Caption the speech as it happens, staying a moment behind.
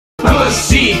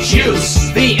Pussi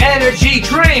Juice, the energy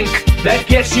drink that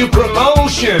gets you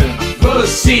promotion.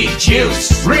 Pussi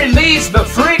Juice, release the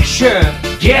friction.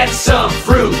 Get some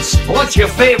fruits. What's your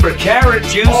favorite, carrot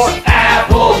juice or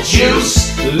apple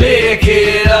juice? Lick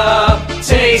it up,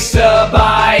 taste the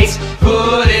bite,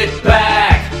 put it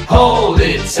back, hold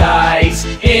it tight.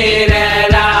 In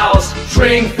and out,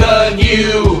 drink the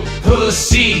new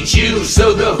Pussi Juice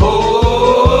of the whole.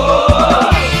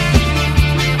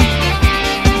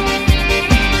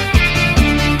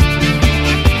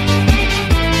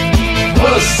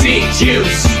 Pussi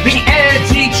Juice, the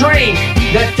energy drink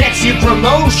that gets you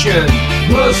promotion.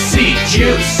 Pussi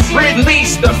Juice,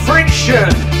 release the friction.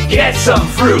 Get some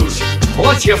fruit.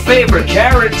 What's your favorite,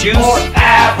 carrot juice or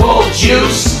apple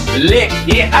juice? Lick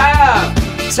it up,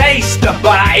 taste the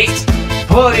bite,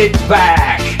 put it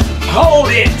back, hold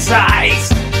it tight.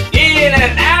 In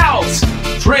and out,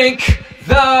 drink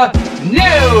the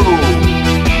new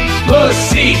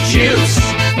Pussi Juice.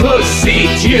 Pussi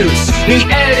Juice, the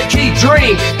energy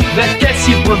drink that gets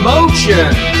you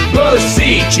promotion.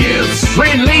 Pussi Juice,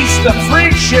 release the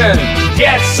friction.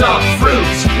 Get some fruit.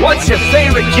 What's your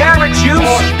favorite, carrot juice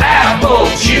or apple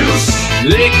juice?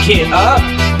 Lick it up,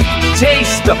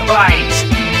 taste the bite,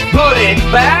 put it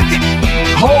back,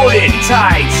 hold it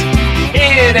tight.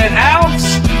 In and out,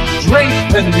 drink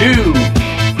the new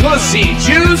Pussi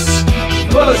Juice.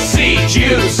 Pussi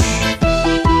Juice.